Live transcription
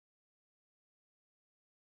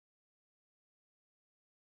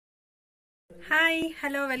Hi,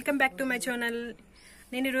 hello, welcome back to my channel.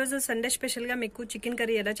 నేను ఈరోజు Sunday స్పెషల్గా మీకు చికెన్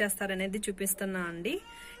కర్రీ ఎలా చేస్తారనేది చూపిస్తున్నా అండి.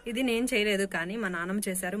 ఇది నేను చేయలేదు కానీ మా నాన్నమ్మ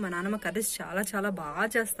చేశారు. మా నాన్నమ్మ కర్రీస్ చాలా చాలా బాగా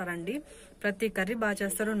చేస్తారండి. ప్రతి కర్రీ బాగా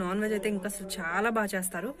చేస్తారు. నాన్ వెజ్ అయితే ఇంకా అసలు చాలా బాగా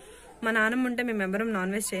చేస్తారు. మా నాన్నమ్మ ఉంటే మేము ఎవరం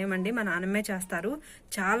నాన్ వెజ్ చేయమండి, మా నాన్నమ్మే చేస్తారు.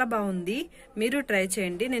 చాలా బాగుంది, మీరు ట్రై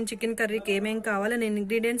చేయండి. నేను చికెన్ కర్రీకి ఏమేం కావాలో నేను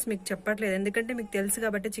ఇంగ్రీడియంట్స్ మీకు చెప్పట్లేదు, ఎందుకంటే మీకు తెలుసు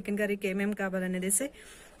కాబట్టి చికెన్ కర్రీకి ఏమేం కావాలనేది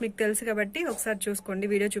మీకు తెలుసు కాబట్టి ఒకసారి చూసుకోండి.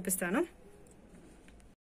 వీడియో చూపిస్తాను.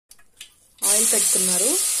 ఆయిల్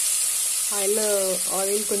పెట్టుకున్నారు.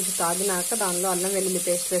 ఆయిల్ కొంచెం తాగినాక దానిలో అల్లం వెల్లుల్లి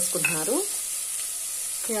పేస్ట్ వేసుకుంటున్నారు.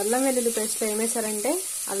 ఈ అల్లం వెల్లుల్లి పేస్ట్లో ఏం వేసారంటే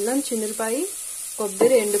అల్లం, చిన్నులపాయ,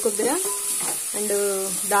 కొబ్బరి, ఎండు కొబ్బరి అండ్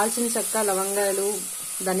దాల్చిన చెక్క, లవంగాలు,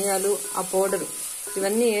 ధనియాలు, ఆ పౌడర్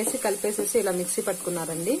ఇవన్నీ వేసి కలిపేసేసి ఇలా మిక్సీ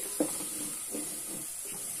పట్టుకున్నారండి.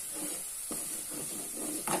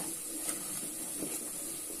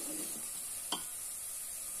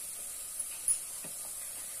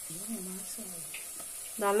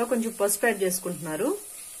 దానిలో కొంచెం పసుపు యాడ్ చేసుకుంటున్నారు.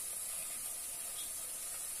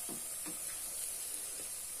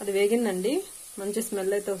 అది వేగిందండి, మంచి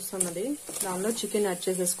స్మెల్ అయితే వస్తున్నది. దానిలో చికెన్ యాడ్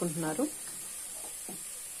చేసేసుకుంటున్నారు.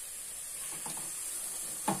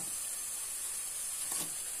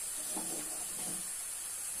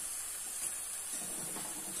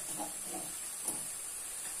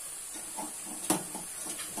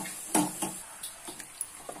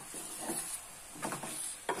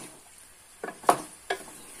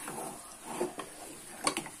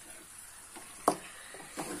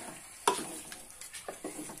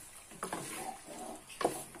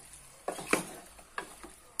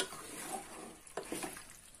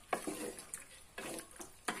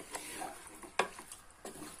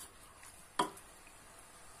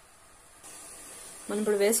 మనం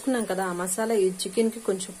ఇప్పుడు వేసుకున్నాం కదా ఆ మసాలా ఈ చికెన్ కి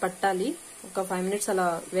కొంచెం పట్టాలి. ఒక 5 minutes అలా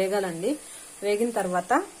వేగాలండి. వేగిన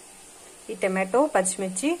తర్వాత ఈ టమాటో,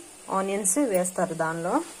 పచ్చిమిర్చి, ఆనియన్స్ వేస్తారు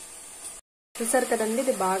దానిలో. చూసారు కదండి,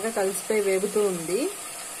 ఇది బాగా కలిసిపోయి వేగుతూ ఉంది.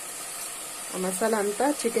 ఆ మసాలా అంతా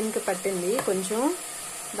చికెన్ కి పట్టింది కొంచెం.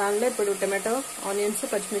 దానిలో ఇప్పుడు టమాటో, ఆనియన్స్,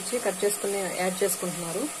 పచ్చిమిర్చి కట్ చేసుకుని యాడ్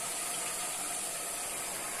చేసుకుంటున్నారు.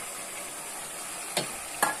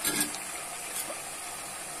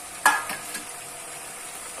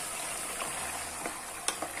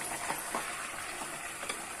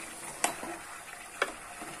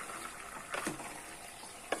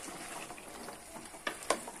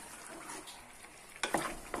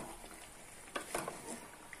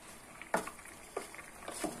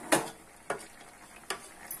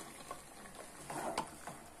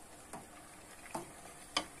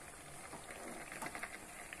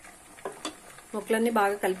 ముక్కలన్నీ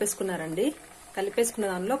బాగా కలిపేసుకున్నారండి. కలిపేసుకున్న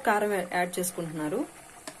దానిలో కారం యాడ్ చేసుకుంటున్నారు.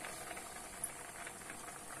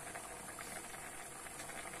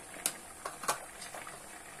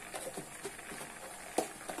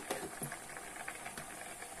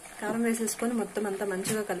 కారం వేసేసుకొని మొత్తం అంతా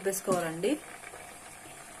మంచిగా కలిపేసుకోవాలండి.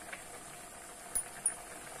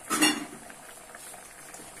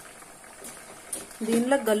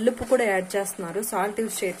 దీనిలో గల్లుప్పు కూడా యాడ్ చేస్తున్నారు. సాల్ట్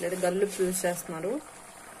యూజ్ చేయట్లేదు, గల్లుప్పు యూజ్ చేస్తున్నారు.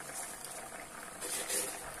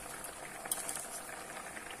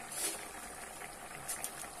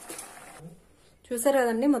 చూసారు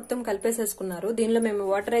కదండి, మొత్తం కలిపేసేసుకున్నారు. దీనిలో మేము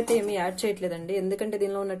వాటర్ అయితే ఏమీ యాడ్ చేయట్లేదండి, ఎందుకంటే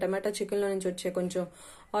దీనిలో ఉన్న టమాటా చికెన్ లో నుంచి వచ్చే కొంచెం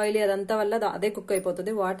ఆయిల్ అదంతా వల్ల అదే కుక్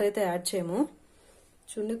అయిపోతుంది. వాటర్ అయితే యాడ్ చేయము.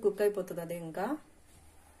 చూడండి, కుక్ అయిపోతుంది అదే. ఇంకా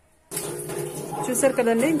చూసారు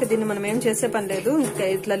కదండి, ఇంకా దీన్ని మనం ఏం చేసే పని లేదు. ఇంకా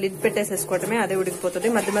ఇట్లా లిడ్ పెట్టేసేసుకోవటమే, అదే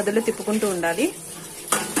ఉడికిపోతుంది. మధ్య మధ్యలో తిప్పుకుంటూ ఉండాలి.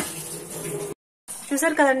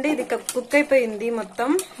 చూసారు కదండి, ఇది కుక్ అయిపోయింది మొత్తం.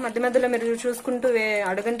 మధ్య మధ్యలో మీరు చూసుకుంటూ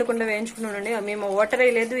అడగంటకుండా వేయించుకున్నానండి. మేము వాటర్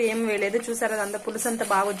వేయలేదు, ఏం వేయలేదు. చూసారు అంత పులుసు అంతా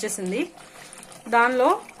బాగా వచ్చేసింది. దానిలో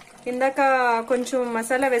ఇందాక కొంచెం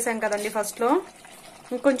మసాలా వేసాం కదండి ఫస్ట్ లో,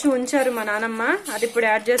 ఇంకొంచెం ఉంచారు మా నానమ్మ, అది ఇప్పుడు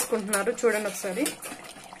యాడ్ చేసుకుంటున్నారు. చూడండి ఒకసారి.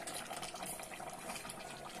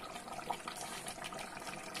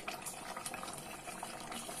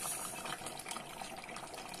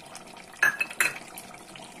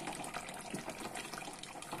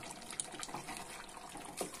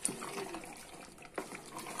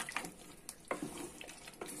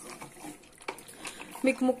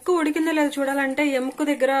 మీకు ముక్క ఉడికిందో లేదో చూడాలంటే ఎముక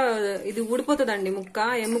దగ్గర ఇది ఊడిపోతుందండి. ముక్క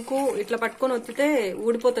ఎముకు ఇట్లా పట్టుకొని ఒత్తితే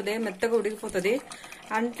ఊడిపోతుంది, మెత్తగా ఉడికిపోతుంది.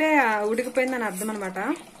 అంటే ఉడికిపోయిందని అర్థం అనమాట.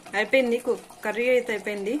 అయిపోయింది, కర్రీ అయితే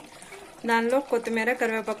అయిపోయింది. దానిలో కొత్తిమీర,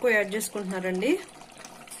 కరివేపాకు యాడ్ చేసుకుంటున్నారండి.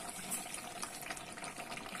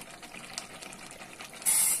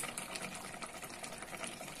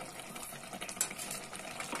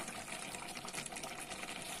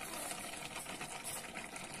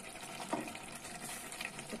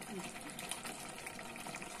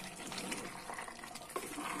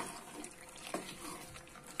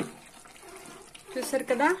 చూసారు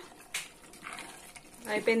కదా,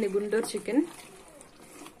 అయిపోయింది గుంటూరు చికెన్.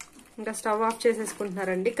 ఇంకా స్టవ్ ఆఫ్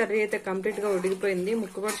చేసేసుకుంటున్నారండి. కర్రీ అయితే కంప్లీట్గా ఉడికిపోయింది,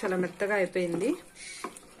 ముక్క కూడా చాలా మెత్తగా అయిపోయింది.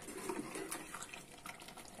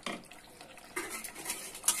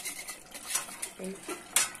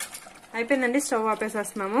 అయిపోయిందండి, స్టవ్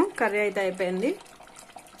ఆపేసేస్తున్నాము. కర్రీ అయితే అయిపోయింది.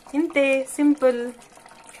 ఇంతే, సింపుల్.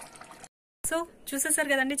 సో చూసేసారు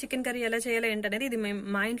కదండి చికెన్ కర్రీ ఎలా చేయాలో ఏంటనేది. ఇది మేము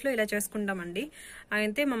మా ఇంట్లో ఇలా చేసుకుంటామండి.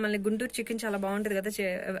 అయితే మమ్మల్ని గుంటూరు చికెన్ చాలా బాగుంటుంది కదా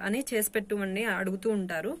అని చేసి పెట్టమని అడుగుతూ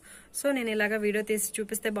ఉంటారు. సో నేను ఇలాగా వీడియో తీసి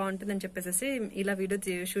చూపిస్తే బాగుంటుందని చెప్పేసి ఇలా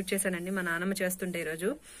వీడియో షూట్ చేశానండి. మా నాన్నమ్మ చేస్తుంటే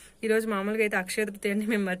ఈరోజు మామూలుగా అయితే అక్షయ తృతీయ అండి,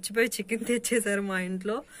 మేము మర్చిపోయి చికెన్ తెచ్చేసారు మా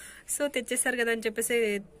ఇంట్లో. సో తెచ్చేసారు కదా అని చెప్పేసి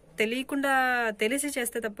తెలిసి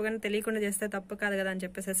చేస్తే తప్పు, కానీ తెలియకుండా చేస్తే తప్పు కాదు కదా అని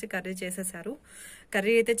చెప్పేసి కర్రీ చేసేసారు.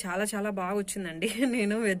 కర్రీ అయితే చాలా చాలా బాగా వచ్చిందండి.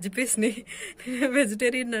 నేను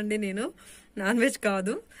వెజిటేరియన్ అండి, నేను నాన్ వెజ్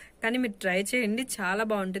కాదు. కానీ మీరు ట్రై చేయండి, చాలా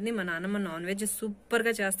బాగుంటుంది. మా నాన్నమ్మ నాన్ వెజ్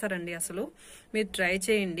సూపర్గా చేస్తారండి. అసలు మీరు ట్రై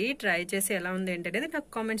చేయండి. ట్రై చేసి ఎలా ఉంది ఏంటనేది నాకు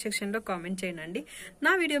కామెంట్ సెక్షన్లో కామెంట్ చేయండి.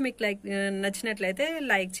 నా వీడియో మీకు నచ్చినట్లయితే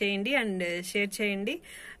లైక్ చేయండి అండ్ షేర్ చేయండి.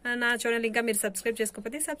 నా ఛానల్ ఇంకా మీరు సబ్స్క్రైబ్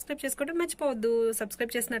చేసుకోకపోతే సబ్స్క్రైబ్ చేసుకోవడం మర్చిపోవద్దు.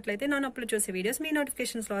 సబ్స్క్రైబ్ చేసినట్లయితే నేను అప్లోడ్ చేసే వీడియోస్ మీ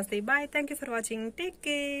నోటిఫికేషన్స్లో వస్తాయి. Bye, thank you for watching, take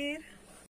care.